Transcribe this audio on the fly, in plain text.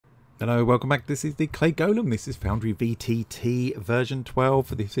Hello, welcome back. This is the Clay Golem. This is Foundry VTT version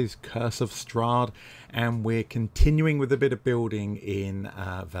 12. This is Curse of Strahd, and we're continuing with a bit of building in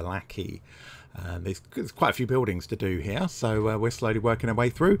Vallaki. There's quite a few buildings to do here, so we're slowly working our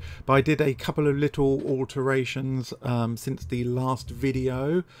way through. But I did a couple of little alterations since the last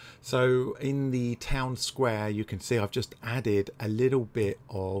video. So in the town square, you can see I've just added a little bit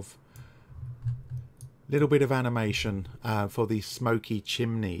of animation for these smoky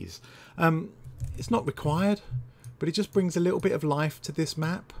chimneys. It's not required, but it just brings a little bit of life to this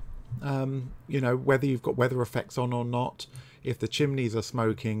map. You know, whether you've got weather effects on or not. If the chimneys are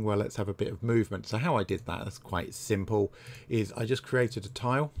smoking, well, let's have a bit of movement. So how I did that's quite simple, is I just created a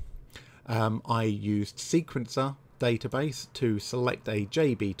tile. I used sequencer database to select a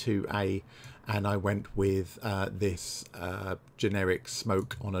JB2A, and I went with this generic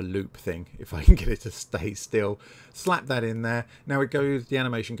smoke on a loop thing, if I can get it to stay still. Slap that in there. Now the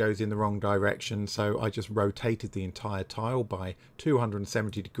animation goes in the wrong direction, so I just rotated the entire tile by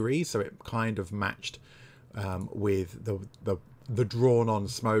 270 degrees, so it kind of matched with the drawn on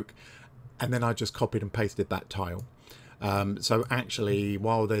smoke, and then I just copied and pasted that tile. So actually,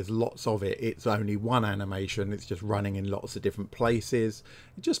 while there's lots of it, it's only one animation. It's just running in lots of different places.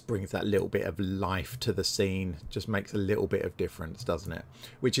 It just brings that little bit of life to the scene. Just makes a little bit of difference, doesn't it?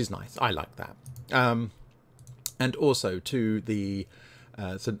 Which is nice. I like that. And also to the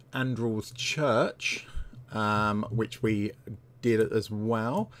St Andrew's Church, which we did as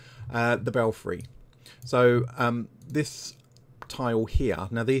well, the belfry. So this tile here,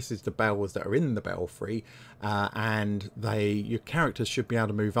 now this is the bells that are in the belfry, and your characters should be able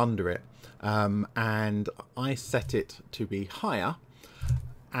to move under it, and I set it to be higher,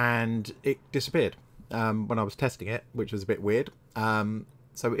 and it disappeared when I was testing it, which was a bit weird.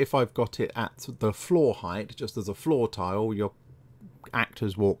 So if I've got it at the floor height, just as a floor tile, your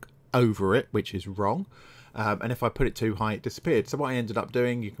actors walk over it, which is wrong. And if I put it too high, it disappeared. So what I ended up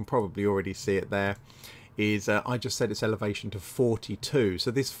doing, you can probably already see it there, is I just set its elevation to 42.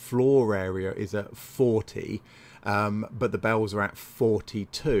 So this floor area is at 40, but the bells are at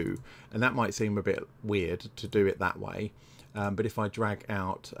 42. And that might seem a bit weird to do it that way. But if I drag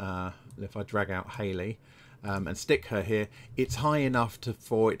out Hayley and stick her here, it's high enough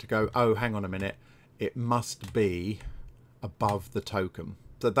for it to go, oh, hang on a minute, it must be above the token.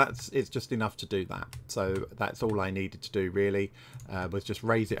 So it's just enough to do that. So that's all I needed to do really, was just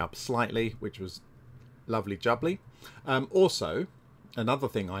raise it up slightly, which was lovely jubbly. Also, another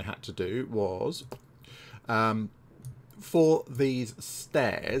thing I had to do was, for these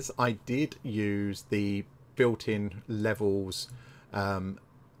stairs, I did use the built-in levels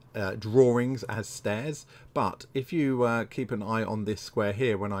drawings as stairs, but if you keep an eye on this square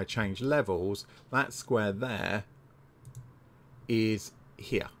here, when I change levels, that square there is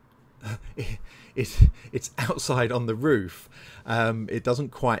here. It's outside on the roof. It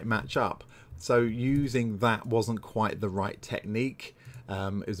doesn't quite match up, so using that wasn't quite the right technique.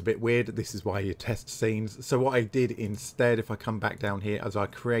 It was a bit weird. This is why you test scenes. So what I did instead, if I come back down here, is I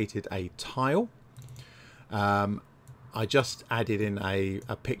created a tile. I just added in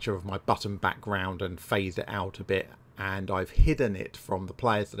a picture of my button background and phased it out a bit, and I've hidden it from the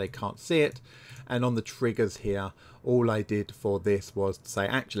players so they can't see it. And on the triggers here, all I did for this was to say,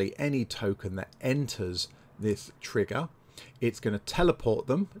 actually, any token that enters this trigger, it's going to teleport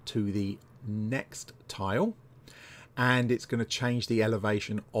them to the next tile, and it's going to change the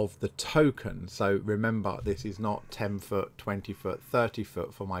elevation of the token. So remember, this is not 10 foot, 20 foot, 30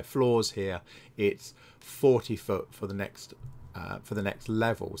 foot for my floors here. It's 40 foot for the next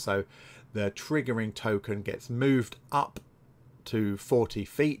level. So the triggering token gets moved up to 40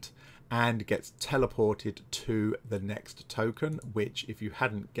 feet and gets teleported to the next token, which, if you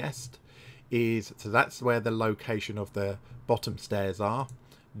hadn't guessed, is, so that's where the location of the bottom stairs are.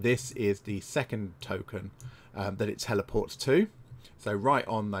 This is the second token that it teleports to, so right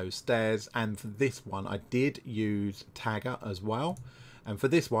on those stairs. And for this one, I did use Tagger as well, and for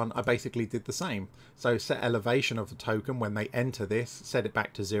this one I basically did the same. So set elevation of the token when they enter this, set it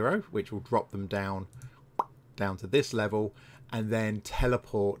back to 0, which will drop them down to this level, and then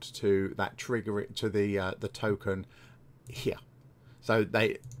teleport to that trigger, to the token here. So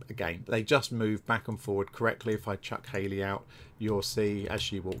they just move back and forward correctly. If I chuck Hayley out, you'll see as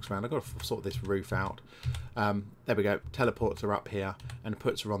she walks around. I've got to sort this roof out. There we go. Teleports her up here and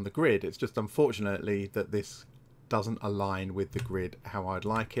puts her on the grid. It's just unfortunately that this doesn't align with the grid how I'd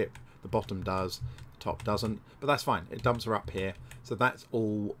like it. The bottom does, the top doesn't, but that's fine. It dumps her up here. So that's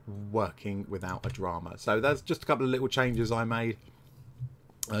all working without a drama. So that's just a couple of little changes I made.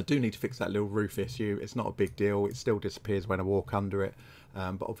 I do need to fix that little roof issue. It's not a big deal. It still disappears when I walk under it.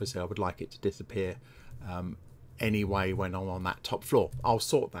 But obviously I would like it to disappear anyway when I'm on that top floor. I'll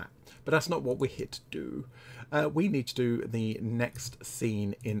sort that. But that's not what we're here to do. We need to do the next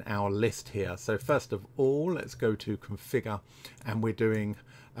scene in our list here. So first of all, let's go to configure, and we're doing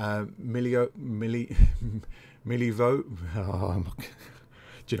millivolt. Oh,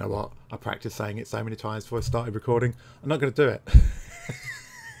 do you know what? I practiced saying it so many times before I started recording. I'm not going to do it.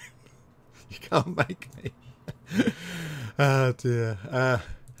 You can't make me. Oh dear.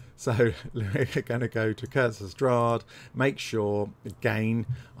 So we're going to go to Cursor Strahd, make sure, again,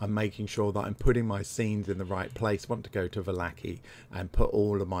 I'm making sure that I'm putting my scenes in the right place. I want to go to Vallaki and put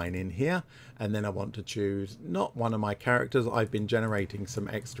all of mine in here. And then I want to choose not one of my characters. I've been generating some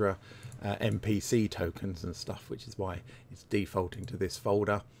extra NPC tokens and stuff, which is why it's defaulting to this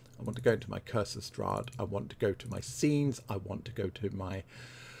folder. I want to go to my Cursor Strahd. I want to go to my scenes. I want to go to my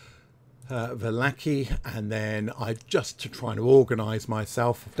Vallaki, and then I just to try and organize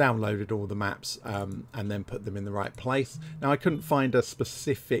myself, I've downloaded all the maps and then put them in the right place. Now I couldn't find a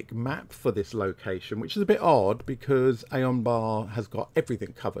specific map for this location, which is a bit odd because Aeon Bar has got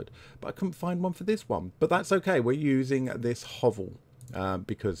everything covered, but I couldn't find one for this one. But that's okay, we're using this hovel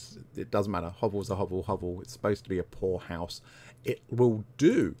because it doesn't matter. Hovel's a hovel. It's supposed to be a poor house. It will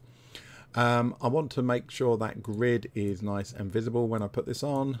do. I want to make sure that grid is nice and visible when I put this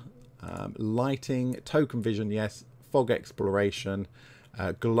on. Lighting, token vision, yes. Fog exploration,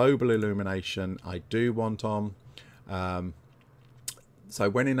 global illumination I do want on. So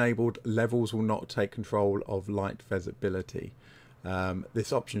when enabled, levels will not take control of light visibility.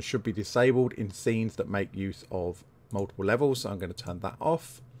 This option should be disabled in scenes that make use of multiple levels, so I'm going to turn that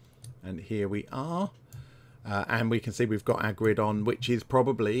off, and here we are. And we can see we've got our grid on, which is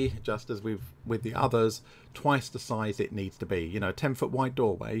probably, just as with the others, twice the size it needs to be. You know, a 10-foot wide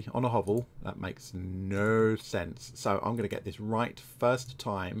doorway on a hovel, that makes no sense. So I'm going to get this right first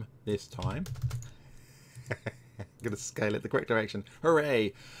time this time. I'm going to scale it the correct direction.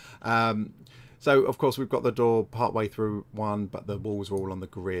 Hooray! So, of course, we've got the door partway through one, but the walls are all on the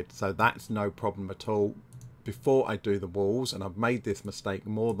grid. So that's no problem at all. Before I do the walls, and I've made this mistake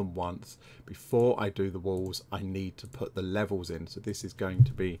more than once, before I do the walls I need to put the levels in. So this is going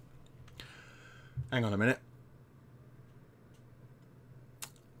to be, hang on a minute,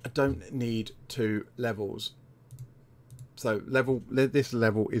 I don't need 2 levels. So this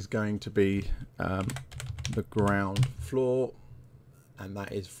level is going to be the ground floor, and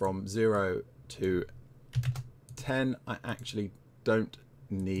that is from 0 to 10. I actually don't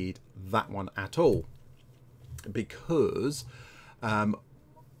need that one at all, because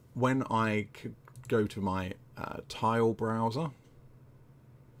when I go to my tile browser,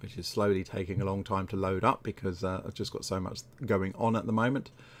 which is slowly taking a long time to load up because I've just got so much going on at the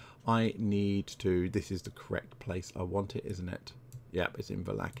moment, I need to, this is the correct place I want it, isn't it? Yep, it's in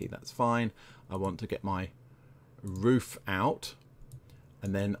Vallaki, that's fine. I want to get my roof out,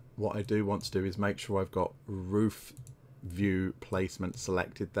 and then what I do want to do is make sure I've got roof view placement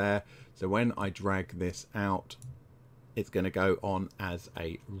selected there. So when I drag this out, it's going to go on as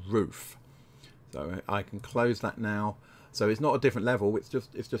a roof. So I can close that now. So it's not a different level, it's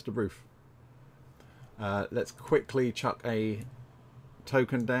just a roof. Let's quickly chuck a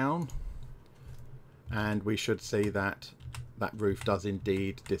token down, and we should see that that roof does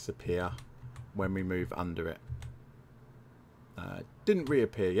indeed disappear when we move under it. Didn't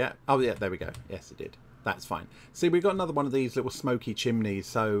reappear yet. Oh yeah, there we go. Yes, it did. That's fine. See, we've got another one of these little smoky chimneys,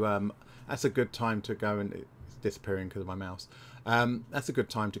 so that's a good time to go, and it's disappearing because of my mouse. That's a good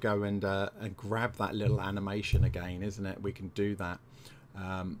time to go and grab that little animation again, isn't it? We can do that.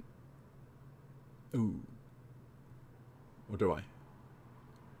 Ooh. Or do I?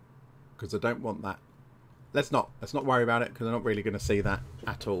 Because I don't want that. Let's not worry about it, because I'm not really going to see that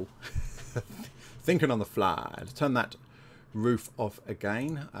at all. Thinking on the fly. Let's turn that roof off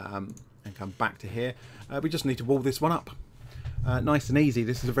again. And come back to here. We just need to wall this one up. Nice and easy.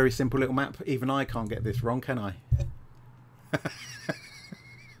 This is a very simple little map. Even I can't get this wrong, can I?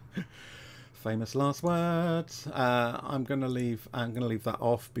 Famous last words. I'm gonna leave that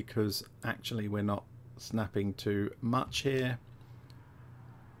off because actually we're not snapping too much here.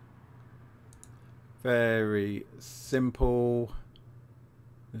 Very simple.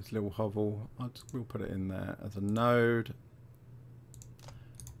 This little hovel. We'll put it in there as a node.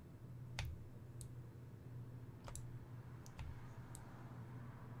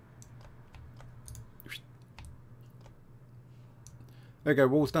 There we go,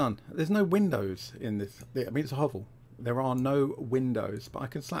 wall's done. There's no windows in this. I mean, it's a hovel. There are no windows, but I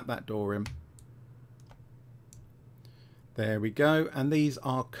can slap that door in. There we go. And these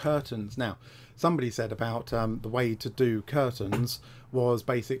are curtains. Now, somebody said about the way to do curtains was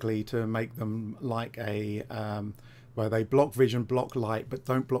basically to make them like a where they block vision, block light, but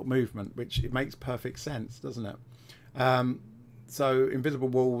don't block movement, which it makes perfect sense, doesn't it? So invisible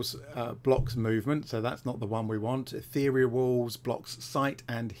walls blocks movement, so that's not the one we want. Ethereal walls blocks sight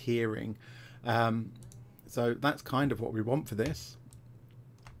and hearing. So that's kind of what we want for this.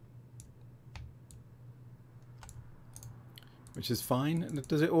 Which is fine.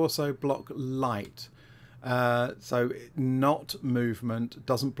 Does it also block light? So not movement,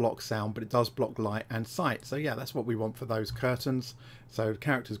 doesn't block sound, but it does block light and sight. So yeah, that's what we want for those curtains. So the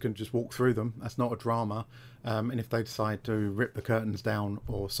characters can just walk through them. That's not a drama. And if they decide to rip the curtains down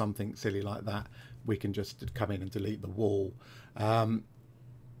or something silly like that, we can just come in and delete the wall.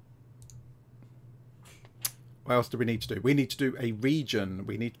 What else do we need to do? We need to do a region.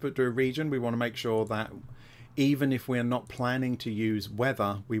 We need to do a region. We want to make sure that even if we're not planning to use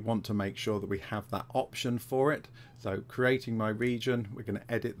weather, we want to make sure that we have that option for it. So creating my region, we're going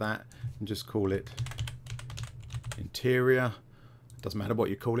to edit that and just call it interior. Doesn't matter what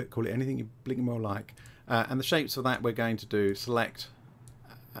you call it anything you blinking well like. And the shapes for that we're going to do select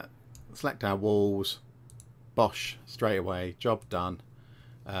our walls, bosh, straight away, job done.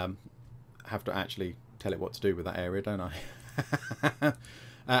 Have to actually tell it what to do with that area, don't I?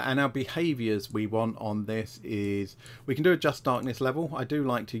 And our behaviors we want on this is we can do adjust darkness level. I do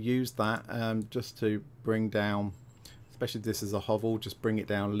like to use that just to bring down, especially if this is a hovel, just bring it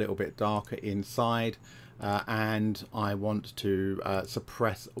down a little bit darker inside. And I want to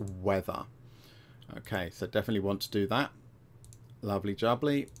suppress weather. Okay, so definitely want to do that. Lovely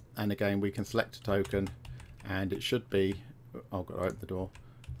jubbly. And again, we can select a token and it should be, oh, I've got to open the door.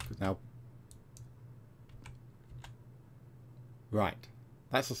 Now, right.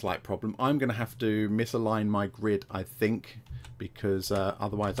 That's a slight problem. I'm going to have to misalign my grid, I think, because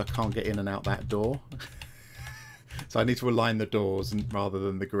otherwise I can't get in and out that door. So I need to align the doors rather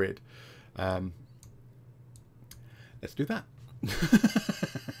than the grid. Let's do that.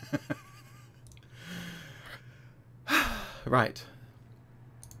 Right.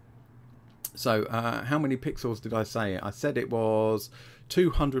 So how many pixels did I say? I said it was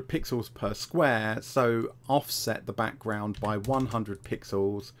 200 pixels per square, so offset the background by 100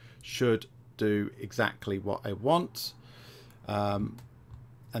 pixels should do exactly what I want. And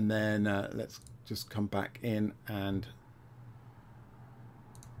then let's just come back in and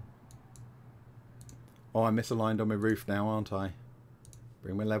oh, I'm misaligned on my roof now, aren't I?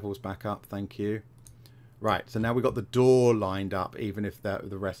 Bring my levels back up, thank you. Right, so now we've got the door lined up, even if the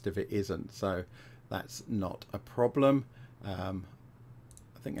rest of it isn't, so that's not a problem.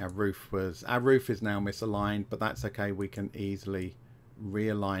 I think our roof is now misaligned, but that's okay. We can easily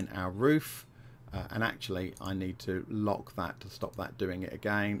realign our roof. And actually, I need to lock that to stop that doing it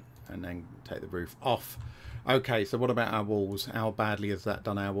again, and then take the roof off. Okay, so what about our walls? How badly has that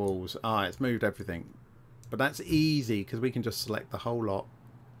done our walls? Ah, it's moved everything. But that's easy, because we can just select the whole lot,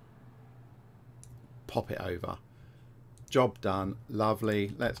 pop it over. Job done.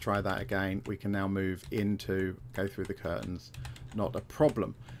 Lovely. Let's try that again. We can now move into, go through the curtains. Not a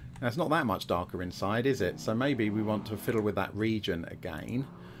problem. Now, it's not that much darker inside, is it? So maybe we want to fiddle with that region again.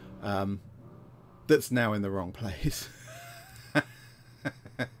 That's now in the wrong place.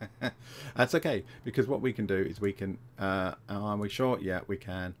 That's okay, because what we can do is we can, are we sure? Yeah, we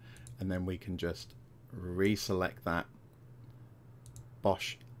can. And then we can just reselect that.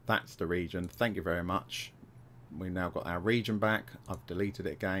 Bosh, that's the region. Thank you very much. We now got our region back. I've deleted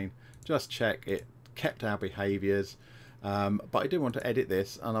it again. Just check it kept our behaviors. But I do want to edit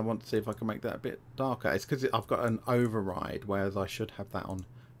this, and I want to see if I can make that a bit darker. It's because I've got an override, whereas I should have that on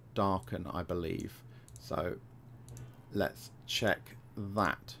darken, I believe. So let's check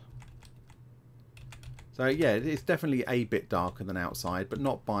that. So yeah, it's definitely a bit darker than outside, but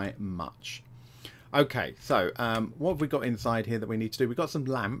not by much. Okay, so what have we got inside here that we need to do? We've got some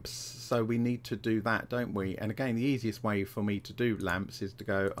lamps, so we need to do that, don't we? And again, the easiest way for me to do lamps is to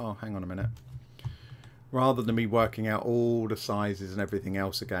go, oh, hang on a minute. Rather than me working out all the sizes and everything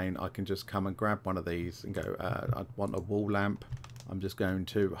else again, I can just come and grab one of these and go, I want a wall lamp. I'm just going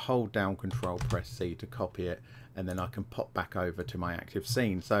to hold down Control, press C to copy it, and then I can pop back over to my active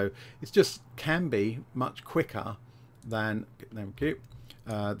scene. So it's just can be much quicker than, thank you,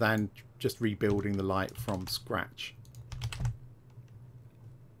 than just rebuilding the light from scratch.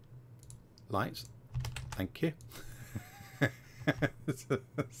 Lights, thank you.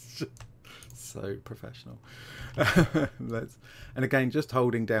 So professional. And again, just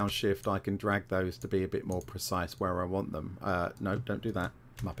holding down shift, I can drag those to be a bit more precise where I want them. No, don't do that,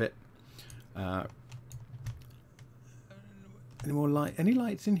 Muppet. Any more light? Any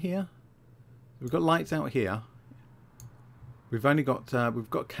lights in here? We've got lights out here. We've only got we've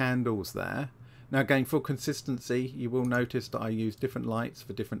got candles there. Now again, for consistency, you will notice that I use different lights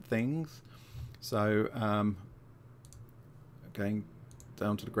for different things. So going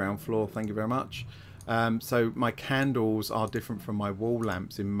down to the ground floor, thank you very much. So my candles are different from my wall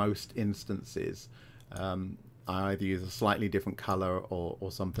lamps in most instances. I either use a slightly different color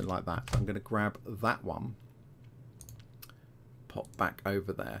or something like that. So I'm going to grab that one, pop back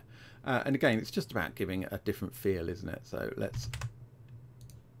over there. And again, it's just about giving it a different feel, isn't it? So let's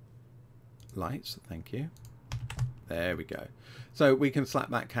lights, thank you. There we go. So we can slap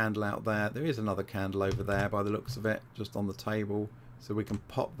that candle out there. There is another candle over there by the looks of it, just on the table. So we can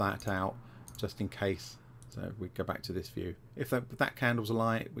pop that out just in case. So if we go back to this view. If that candle's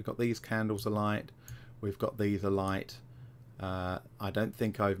alight, we've got these candles alight. We've got these alight. I don't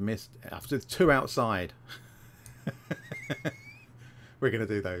think I've missed. There's two outside. We're going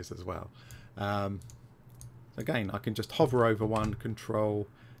to do those as well. Again, I can just hover over one, Control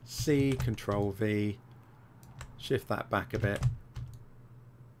C, Control V, shift that back a bit.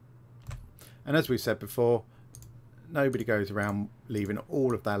 And as we said before, nobody goes around leaving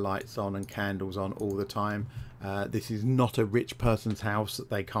all of their lights on and candles on all the time. This is not a rich person's house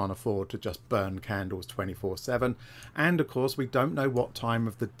that they can't afford to just burn candles 24/7. And of course, we don't know what time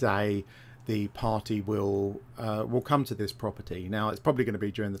of the day the party will come to this property. Now, it's probably going to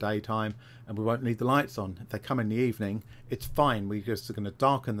be during the daytime, and we won't leave the lights on. If they come in the evening, it's fine. We're just going to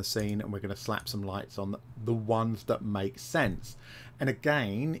darken the scene, and we're going to slap some lights on the ones that make sense. And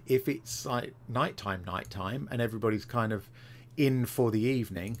again, if it's like nighttime, and everybody's kind of in for the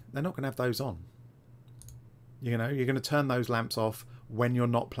evening, they're not going to have those on. You know, you're going to turn those lamps off when you're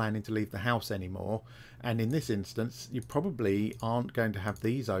not planning to leave the house anymore. And in this instance, you probably aren't going to have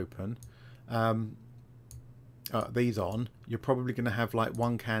these open. These on. You're probably going to have like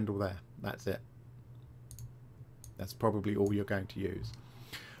one candle there. That's it. That's probably all you're going to use.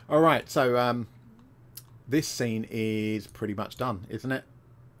 All right, so this scene is pretty much done, isn't it?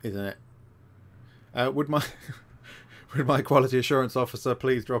 Isn't it? Would my quality assurance officer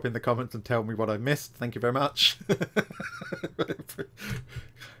please drop in the comments and tell me what I missed? Thank you very much.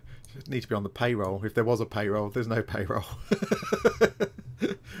 Need to be on the payroll. If there was a payroll, there's no payroll.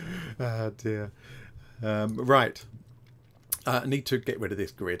 Oh dear. Right. I need to get rid of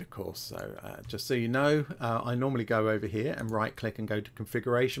this grid, of course. So just so you know, I normally go over here and right click and go to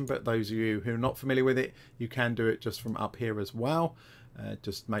configuration, but those of you who are not familiar with it, you can do it just from up here as well.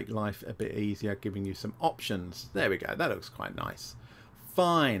 Just make life a bit easier, giving you some options. There we go. That looks quite nice.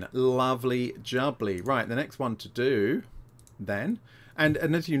 Fine. Lovely jubbly. Right, the next one to do then, and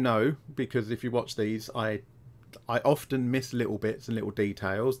as you know, because if you watch these, I often miss little bits and little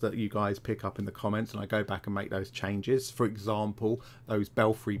details that you guys pick up in the comments, and I go back and make those changes. For example, those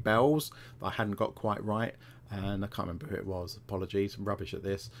belfry bells that I hadn't got quite right, and I can't remember who it was. Apologies, I'm rubbish at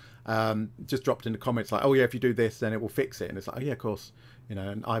this. Just dropped in the comments like, oh yeah, if you do this, then it will fix it. And it's like, oh yeah, of course, you know.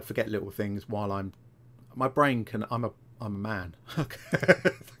 And I forget little things while my brain can. I'm a man. I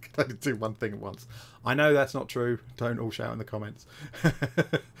can only do one thing at once. I know that's not true. Don't all shout in the comments.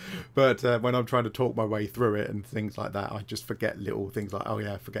 But when I'm trying to talk my way through it and things like that, I just forget little things like, oh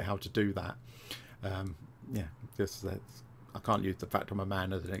yeah, I forget how to do that. Yeah, just I can't use the fact I'm a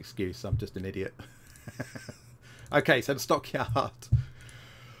man as an excuse. I'm just an idiot. Okay, so the stockyard.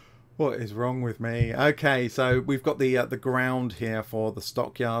 What is wrong with me? Okay, so we've got the ground here for the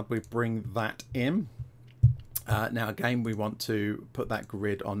stockyard. We bring that in. Now again, we want to put that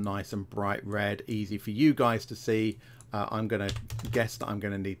grid on nice and bright red, easy for you guys to see. I'm going to guess that I'm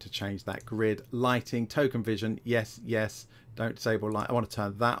going to need to change that grid. Lighting, token vision, yes, yes. Don't disable light. I want to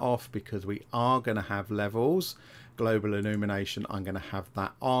turn that off because we are going to have levels. Global illumination, I'm going to have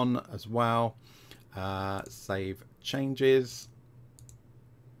that on as well. Save changes.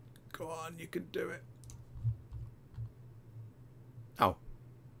 Go on, you can do it. Oh,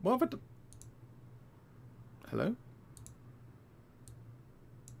 what have I done? Hello?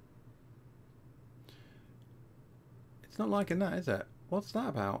 It's not liking that, is it? What's that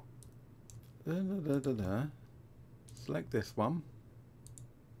about? Select this one.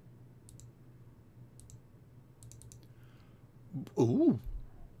 Ooh.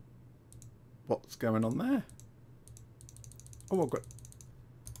 What's going on there? Oh,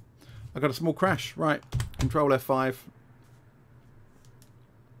 I got a small crash. Right. Control F5.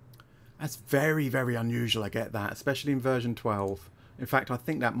 That's very, very unusual. I get that, especially in version 12. In fact, I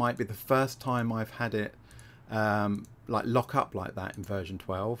think that might be the first time I've had it like lock up like that in version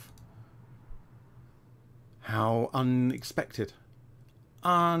 12. How unexpected.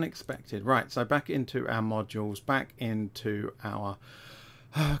 unexpected. Right, so back into our modules, back into our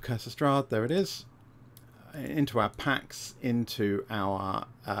cursor Strahd, there it is, into our packs, into our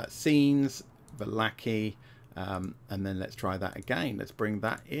scenes, Vallaki, and then let's try that again. Let's bring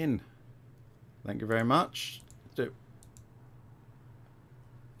that in. Thank you very much.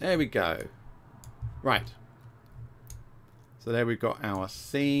 There we go. Right. So there we've got our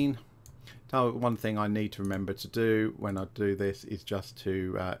scene. One thing I need to remember to do when I do this is just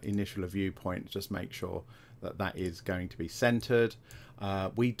to initial a viewpoint, just make sure that that is going to be centered.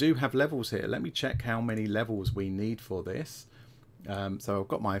 We do have levels here. Let me check how many levels we need for this. So I've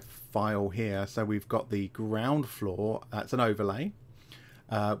got my file here. So we've got the ground floor, that's an overlay.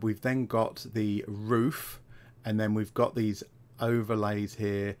 We've then got the roof, and then we've got these overlays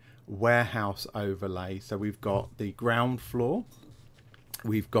here, warehouse overlay. So we've got the ground floor,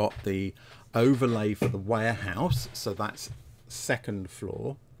 we've got the overlay for the warehouse, so that's second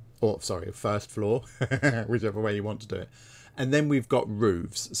floor, or sorry, first floor, whichever way you want to do it. And then we've got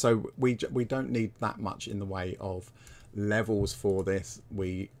roofs, so we don't need that much in the way of levels for this.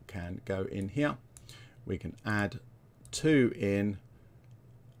 We can go in here, we can add 2 in,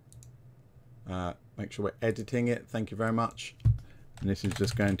 make sure we're editing it, thank you very much. And this is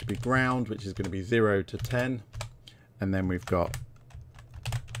just going to be ground, which is going to be 0 to 10, and then we've got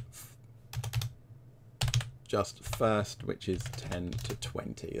just first, which is 10 to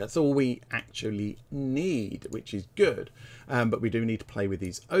 20. That's all we actually need, which is good. But we do need to play with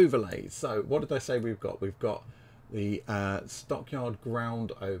these overlays. So what did I say we've got? We've got the stockyard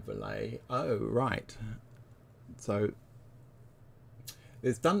ground overlay. Oh, right. So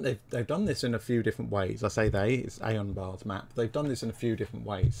they've done this in a few different ways. I say it's Aeon Bar's map. They've done this in a few different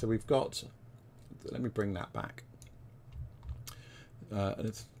ways. So we've got, let me bring that back.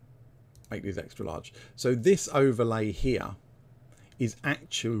 Let's make these extra large. So this overlay here is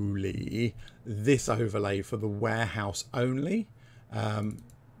actually this overlay for the warehouse only.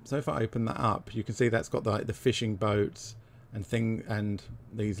 So if I open that up, you can see that's got the fishing boats and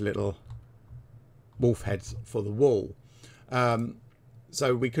these little wolf heads for the wall.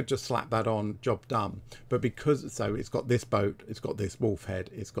 So we could just slap that on, job done. But because, so it's got this boat, it's got this wolf head,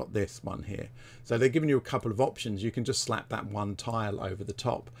 it's got this one here. So they're giving you a couple of options. You can just slap that one tile over the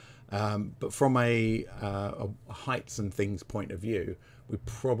top. But from a heights and things point of view, we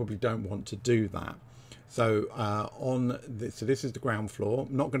probably don't want to do that. So so this is the ground floor.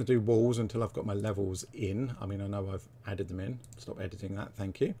 I'm not going to do walls until I've got my levels in. I mean, I know I've added them in. Stop editing that,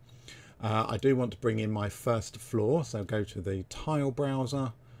 thank you. I do want to bring in my first floor, so go to the tile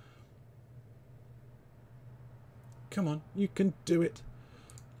browser. Come on, you can do it.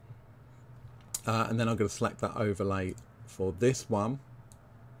 And then I'm going to select that overlay for this one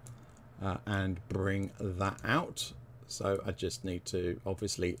and bring that out. So I just need to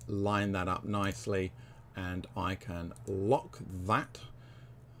obviously line that up nicely, and I can lock that.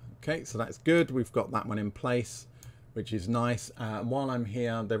 Okay, so that's good. We've got that one in place, which is nice. While I'm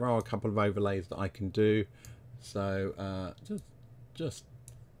here, there are a couple of overlays that I can do. So just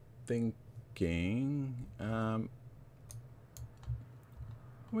thinking,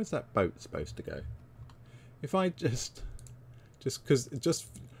 where's that boat supposed to go? If I just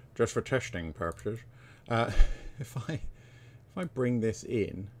for testing purposes, if I bring this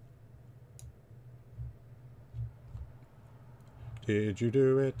in, did you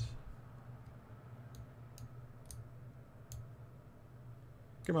do it?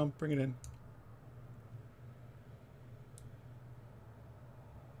 Come on, bring it in.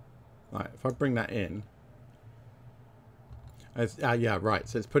 Right, if I bring that in, yeah, right.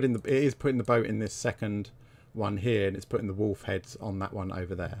 So it's it is putting the boat in this second one here, and it's putting the wolf heads on that one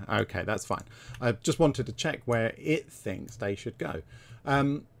over there. Okay, that's fine. I just wanted to check where it thinks they should go.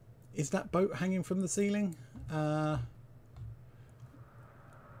 Is that boat hanging from the ceiling?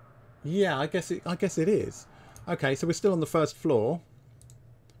 Yeah, I guess it is. Okay, so we're still on the first floor.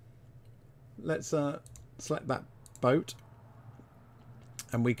 Let's select that boat,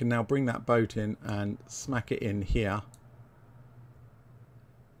 and we can now bring that boat in and smack it in here.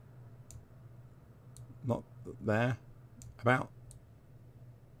 Not there, about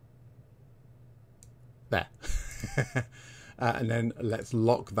there. And then let's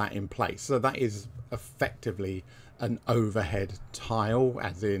lock that in place. So that is effectively an overhead tile,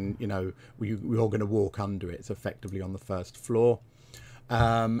 as in, you know, we're all going to walk under it. It's effectively on the first floor.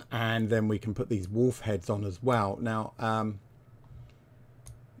 And then we can put these wolf heads on as well. Now,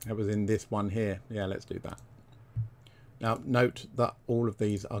 that was in this one here. Yeah, let's do that. Now, note that all of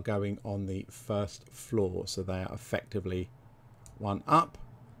these are going on the first floor, so they are effectively one up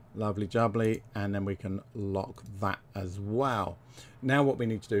Lovely jubbly. And then we can lock that as well. Now what we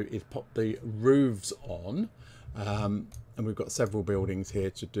need to do is pop the roofs on. And we've got several buildings here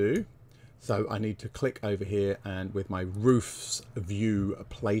to do. So I need to click over here and with my roofs view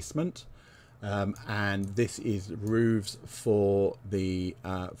placement. And this is roofs for the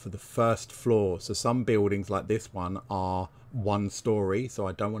first floor. So some buildings like this one are 1 story, so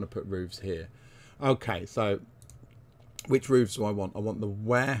I don't want to put roofs here. Okay, so which roofs do I want? I want the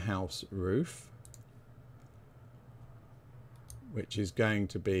warehouse roof, which is going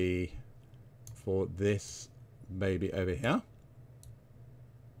to be for this baby over here.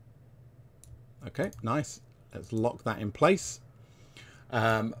 Okay, nice. Let's lock that in place.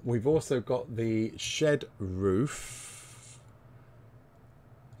 We've also got the shed roof.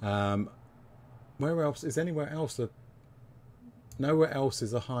 Where else? Is anywhere else? Nowhere else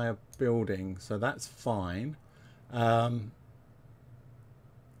is a higher building, so that's fine. Yeah,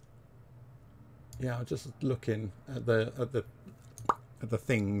 I'm just looking at the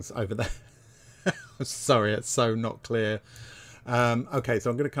things over there. Sorry, it's so not clear. Okay, so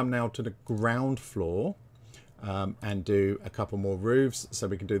I'm going to come now to the ground floor. And do a couple more roofs. So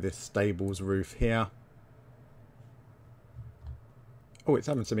we can do this stables roof here. Oh, it's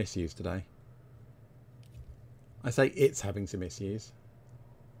having some issues today. I say it's having some issues.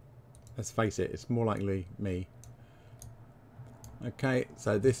 Let's face it, it's more likely me. Okay,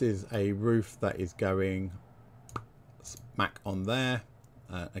 so this is a roof that is going smack on there.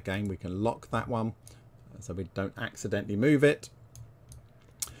 Again, we can lock that one so we don't accidentally move it.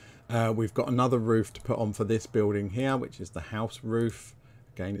 We've got another roof to put on for this building here, which is the house roof.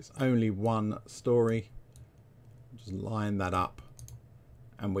 Again, it's only 1 story. Just line that up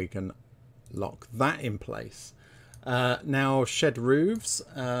and we can lock that in place. Now shed roofs.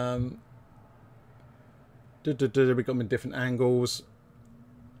 We got them in different angles.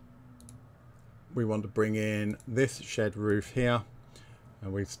 We want to bring in this shed roof here.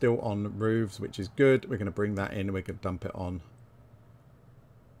 And we're still on roofs, which is good. We're going to bring that in and we can dump it on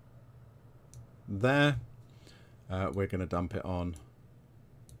there. We're going to dump it on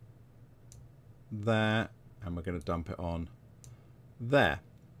there, and we're going to dump it on there.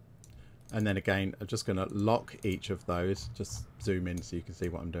 And then again, I'm just going to lock each of those. Just zoom in so you can see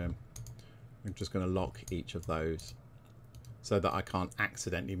what I'm doing. I'm just going to lock each of those so that I can't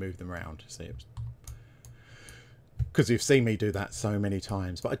accidentally move them around. See, because you've seen me do that so many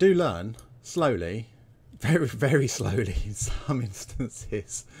times, but I do learn slowly, very, very slowly in some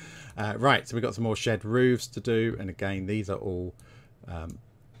instances. Right, so we've got some more shed roofs to do, and again, these are all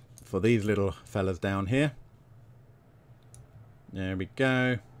for these little fellas down here. There we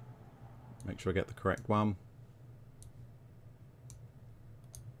go. Make sure I get the correct one.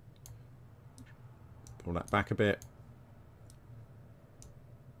 Pull that back a bit.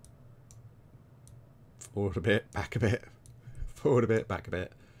 Forward a bit, back a bit. Forward a bit, back a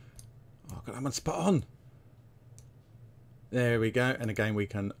bit. Oh, I've got that one spot on. There we go. And again, we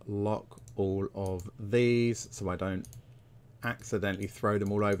can lock all of these so I don't accidentally throw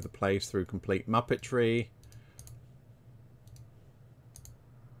them all over the place through complete muppetry.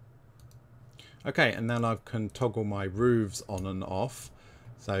 Okay, and then I can toggle my roofs on and off.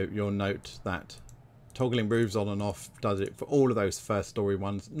 So you'll note that toggling roofs on and off does it for all of those first story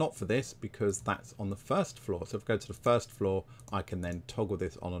ones. Not for this, because that's on the first floor. So if I go to the first floor, I can then toggle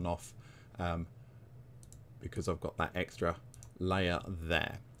this on and off because I've got that extra layer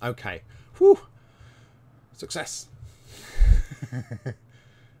there. Okay. Whew. Success.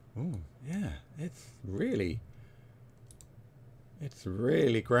 Ooh, yeah, it's really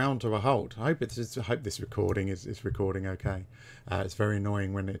ground to a halt. I hope this recording is recording okay. It's very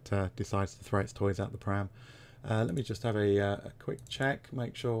annoying when it decides to throw its toys out the pram. Let me just have a quick check,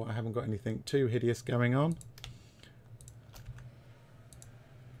 make sure I haven't got anything too hideous going on.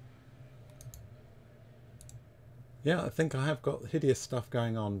 Yeah, I think I have got hideous stuff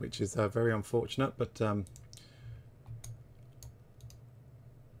going on, which is very unfortunate, but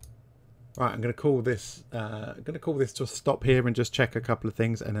right, I'm going to call this to a stop here and just check a couple of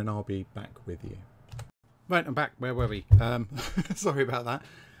things, and then I'll be back with you. Right, I'm back. Where were we? Sorry about that.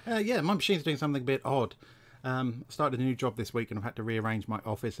 Yeah, my machine's doing something a bit odd. I started a new job this week and I've had to rearrange my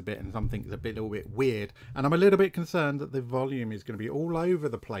office a bit, and something's a little bit weird, and I'm a little bit concerned that the volume is going to be all over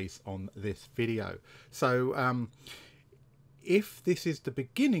the place on this video. So if this is the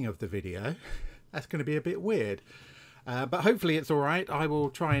beginning of the video, that's going to be a bit weird. But hopefully it's all right. I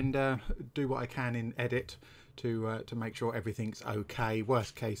will try and do what I can in edit to make sure everything's okay.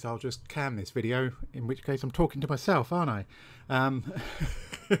 Worst case, I'll just cam this video, in which case I'm talking to myself, aren't I?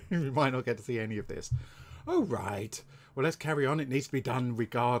 You might not get to see any of this. Oh, right. Well, let's carry on. It needs to be done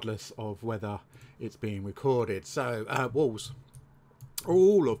regardless of whether it's being recorded. So, walls.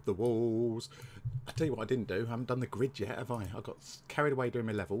 All of the walls. I tell you what I didn't do. I haven't done the grid yet, have I? I got carried away doing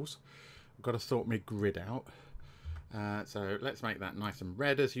my levels. I've got to sort my grid out. So let's make that nice and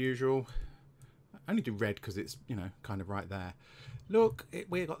red as usual. I only do red because it's, you know, kind of right there. Look,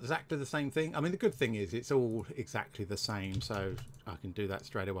 we got exactly the same thing. I mean, the good thing is it's all exactly the same, so I can do that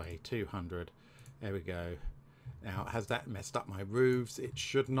straight away. 200. There we go. Now, has that messed up my roofs? It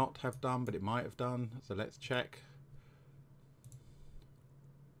should not have done, but it might have done. So let's check.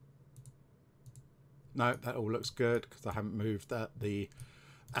 No, that all looks good because I haven't moved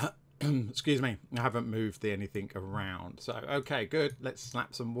excuse me, I haven't moved anything around. So, okay, good. Let's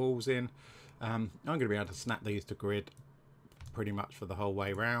snap some walls in. I'm going to be able to snap these to grid pretty much for the whole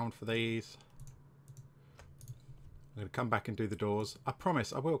way round for these. I'm going to come back and do the doors. I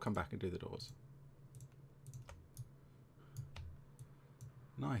promise I will come back and do the doors.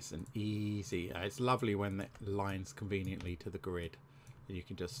 Nice and easy. It's lovely when it lines conveniently to the grid. You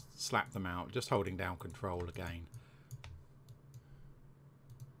can just slap them out, just holding down control again.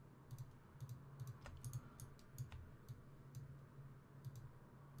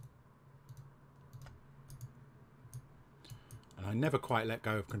 And I never quite let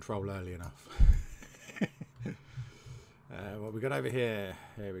go of control early enough. What we got over here?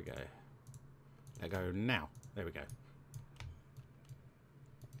 Here we go. Let go now. There we go.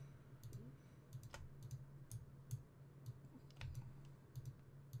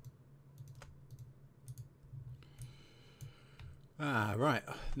 Right.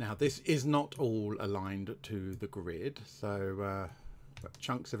 Now this is not all aligned to the grid, so but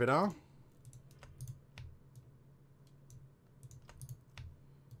chunks of it are.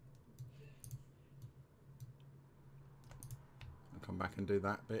 I'll come back and do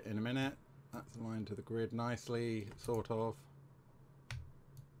that bit in a minute. That's aligned to the grid nicely, sort of.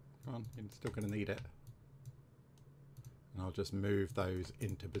 Come on, you're still going to need it. And I'll just move those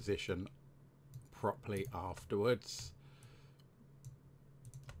into position properly afterwards.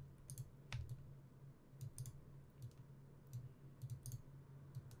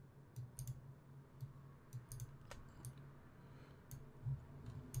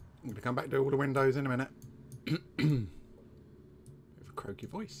 I'm going to come back to all the windows in a minute. With a croaky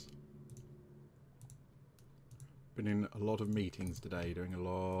voice. Been in a lot of meetings today, doing a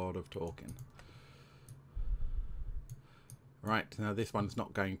lot of talking. Right, now this one's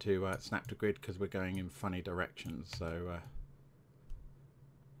not going to snap to grid because we're going in funny directions, so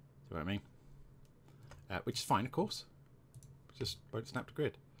see what I mean? Which is fine, of course. Just won't snap to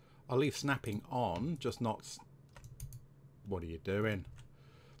grid. I'll leave snapping on, just not... What are you doing?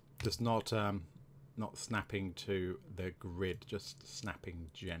 Just not not snapping to the grid, just snapping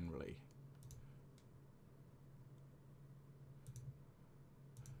generally.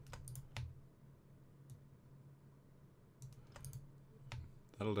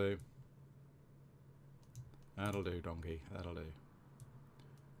 That'll do. That'll do, donkey. That'll do.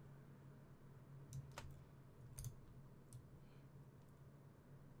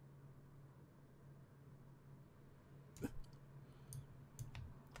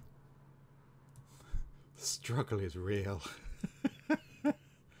 The struggle is real.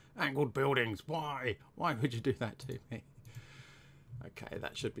 Angled buildings. Why? Why would you do that to me? Okay,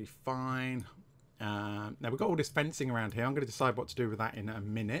 that should be fine. Now we've got all this fencing around here. I'm going to decide what to do with that in a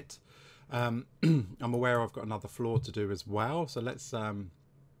minute. I'm aware I've got another floor to do as well. So let's,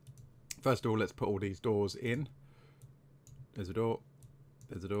 first of all, let's put all these doors in. There's a door.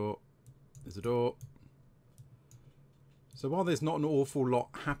 There's a door. There's a door. So while there's not an awful lot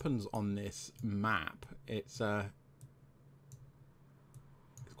happens on this map, it's quite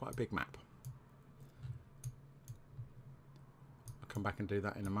a big map. I'll come back and do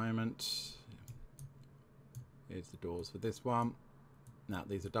that in a moment. Here's the doors for this one. Now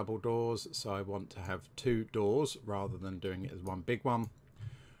these are double doors, so I want to have two doors rather than doing it as one big one.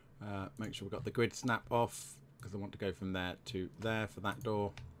 Make sure we've got the grid snap off because I want to go from there to there for that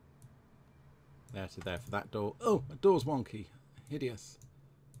door. There to there for that door. Oh, the door's wonky. Hideous.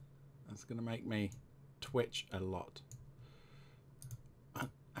 That's going to make me twitch a lot.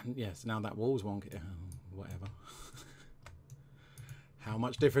 And yes, now that wall's wonky. Oh, whatever. How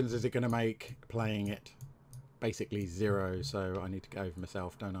much difference is it going to make playing it? Basically zero, so I need to get over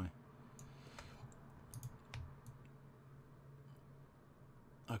myself, don't I?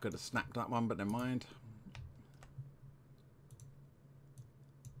 I could have snapped that one, but never mind.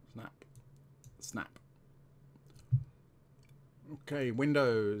 Snap. Snap. Okay,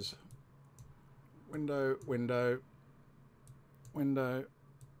 windows. Window, window. Window.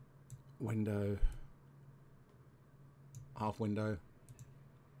 Window. half window.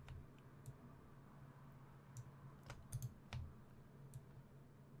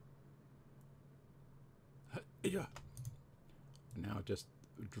 Yeah. Now just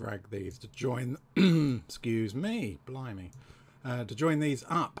drag these to join. Excuse me, blimey. To join these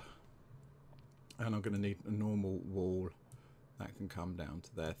up. And I'm going to need a normal wall that can come down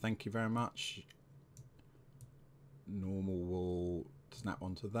to there. Thank you very much. Normal wall, snap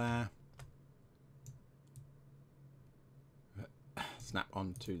onto there. Snap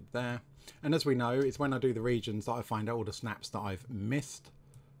onto there. And as we know, it's when I do the regions that I find out all the snaps that I've missed.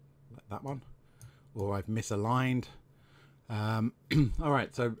 Like that one. Or I've misaligned.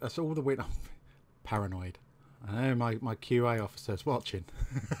 Alright, so that's all the way. I'm paranoid. I know my QA officer's watching.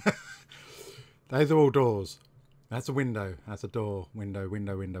 Those are all doors. That's a window. That's a door. Window,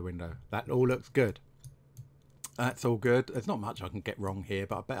 window, window, window. That all looks good. That's all good. There's not much I can get wrong here,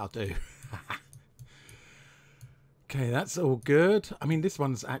 but I bet I'll do. Okay, that's all good. I mean, this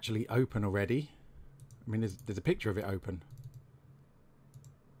one's actually open already. I mean, there's a picture of it open.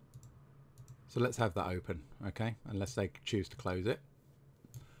 So let's have that open, okay? Unless they choose to close it.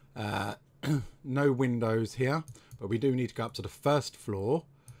 No windows here, but we do need to go up to the first floor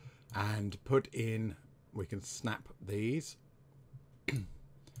and put in, we can snap these.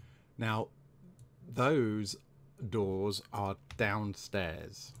 Now, those doors are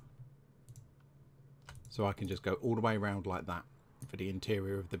downstairs. So I can just go all the way around like that for the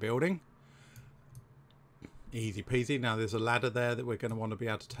interior of the building. Easy peasy. Now there's a ladder there that we're going to want to be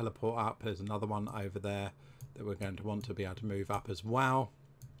able to teleport up. There's another one over there that we're going to want to be able to move up as well.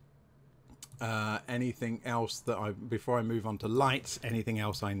 Anything else that before I move on to lights, anything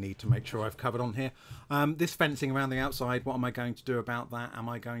else I need to make sure I've covered on here? This fencing around the outside, what am I going to do about that? Am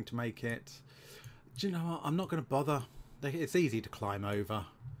I going to make it... Do you know what? I'm not going to bother. It's easy to climb over.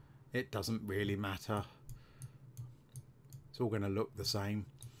 It doesn't really matter. It's all going to look the same.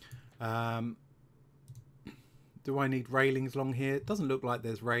 Do I need railings along here? It doesn't look like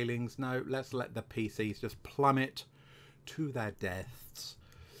there's railings. No, let's let the PCs just plummet to their deaths.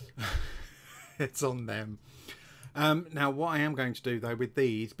 It's on them. Now, what I am going to do though with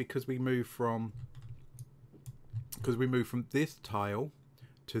these, because we move from this tile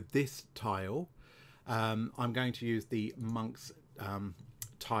to this tile, I'm going to use the monk's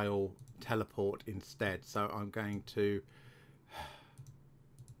tile teleport instead. So I'm going to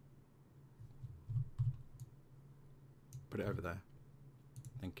put it over there.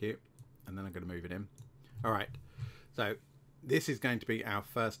 Thank you. And then I'm going to move it in. All right. So this is going to be our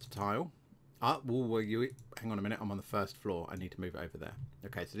first tile. Hang on a minute. I'm on the first floor. I need to move it over there.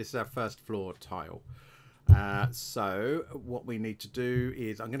 Okay. So this is our first floor tile. So what we need to do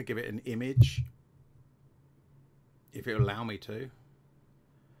is I'm going to give it an image, if it'll allow me to.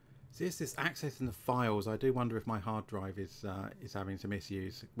 See, it's this accessing the files. I do wonder if my hard drive is having some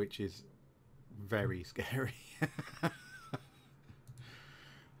issues, which is very scary.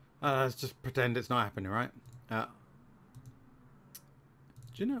 Let's just pretend it's not happening, right? Do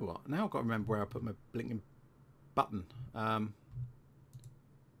you know what? Now I've got to remember where I put my blinking button. That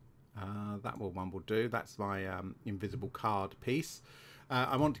one will do. That's my invisible card piece.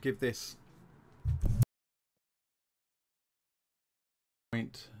 I want to give this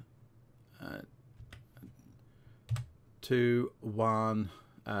 0.21.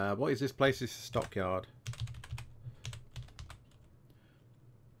 What is this place? This is Stockyard.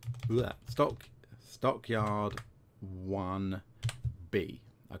 Stockyard 1B.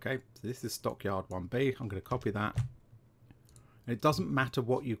 Okay, so this is Stockyard 1B. I'm going to copy that. And it doesn't matter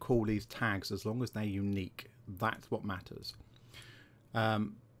what you call these tags as long as they're unique. That's what matters. So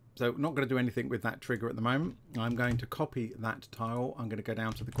not going to do anything with that trigger at the moment. I'm going to copy that tile. I'm going to go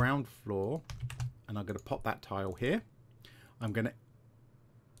down to the ground floor and I'm going to pop that tile here. I'm going to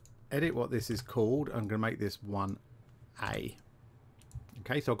edit what this is called. I'm going to make this 1A.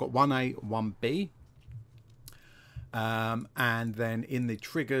 Okay, so I've got 1A, 1B. And then in the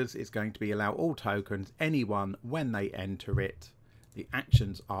triggers, it's going to be allow all tokens, anyone, when they enter it. The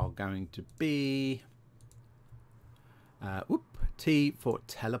actions are going to be T for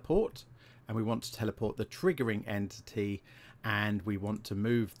teleport. And we want to teleport the triggering entity. And we want to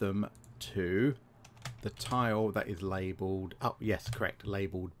move them to the tile that is labeled, oh yes, correct,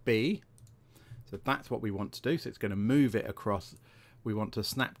 labeled B. So that's what we want to do. So it's going to move it across. We want to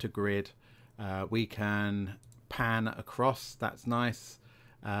snap to grid. We can pan across. That's nice.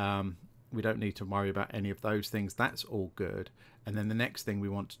 We don't need to worry about any of those things. That's all good. And then the next thing we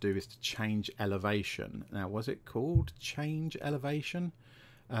want to do is to change elevation. Now, was it called change elevation?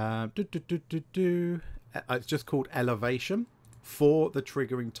 It's just called elevation for the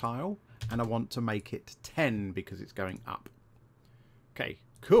triggering tile. and I want to make it 10 because it's going up. Okay,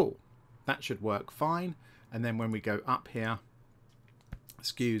 cool. That should work fine. And then when we go up here,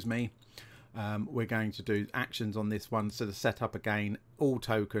 excuse me, we're going to do actions on this one. So the setup again, all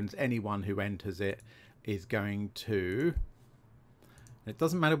tokens, anyone who enters it is going to... It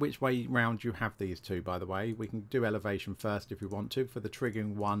doesn't matter which way round you have these two, by the way. We can do elevation first if we want to. For the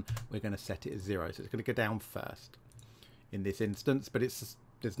triggering one, we're going to set it as 0. So it's going to go down first in this instance, but it's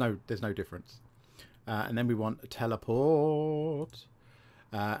there's no difference. And then we want a teleport.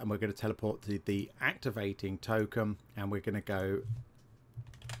 And we're going to teleport to the activating token, and we're going to go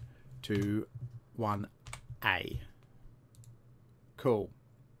to 1A. Cool.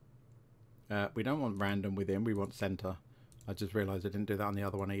 We don't want random within, we want center. I just realised I didn't do that on the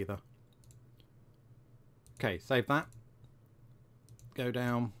other one either. Okay, save that. Go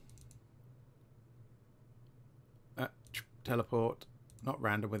down. Teleport. Not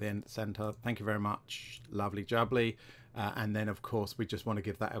random within, center. Thank you very much. Lovely jubbly. And then, of course, we just want to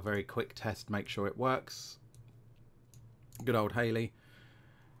give that a very quick test. Make sure it works. Good old Haley.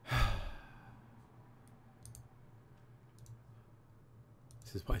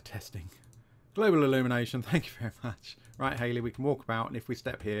 This is by testing. Global illumination. Thank you very much. Right, Haley, we can walk about, and if we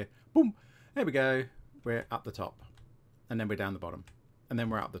step here, boom, there we go. We're up the top, and then we're down the bottom, and then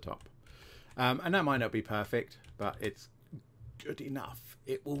we're up the top. And that might not be perfect, but it's good enough.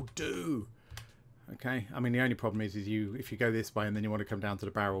 It will do. Okay. I mean, the only problem is if you go this way and then you want to come down to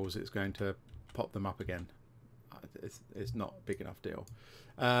the barrels, it's going to pop them up again. It's not a big enough deal.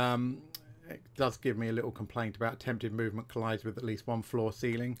 It does give me a little complaint about attempted movement collides with at least one floor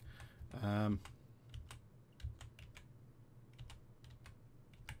ceiling. And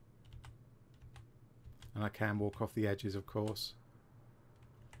I can walk off the edges, of course,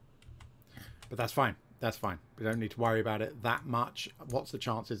 but that's fine. That's fine. We don't need to worry about it that much. What's the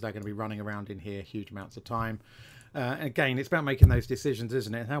chances they're going to be running around in here huge amounts of time? And again, it's about making those decisions,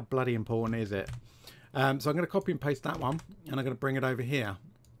 isn't it? How bloody important is it? So I'm going to copy and paste that one, and I'm going to bring it over here.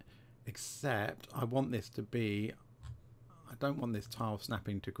 Except I want this to be... I don't want this tile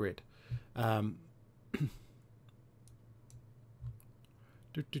snapping to grid. But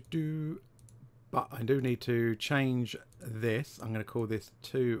I do need to change this. I'm going to call this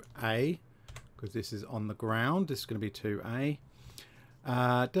 2A because this is on the ground. This is going to be 2A.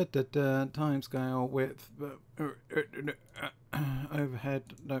 Timescale, width, overhead.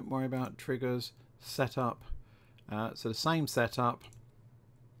 Don't worry about triggers. Setup. So the same setup,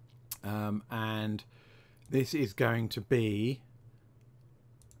 and this is going to be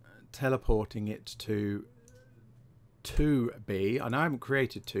teleporting it to 2B. I know I haven't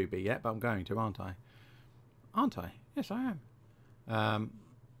created 2B yet, but I'm going to, aren't I? Aren't I? Yes, I am.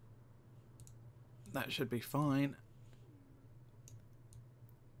 That should be fine.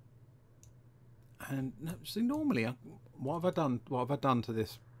 And no, see, normally, what have I done? What have I done to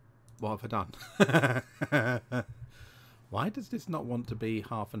this? What have I done? Why does this not want to be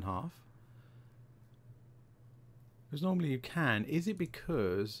half and half? Because normally you can. Is it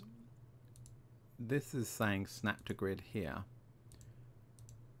because this is saying snap to grid here?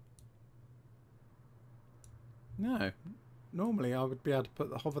 No. Normally I would be able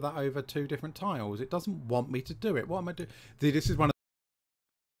to hover that over two different tiles. It doesn't want me to do it. What am I doing? See, this is one of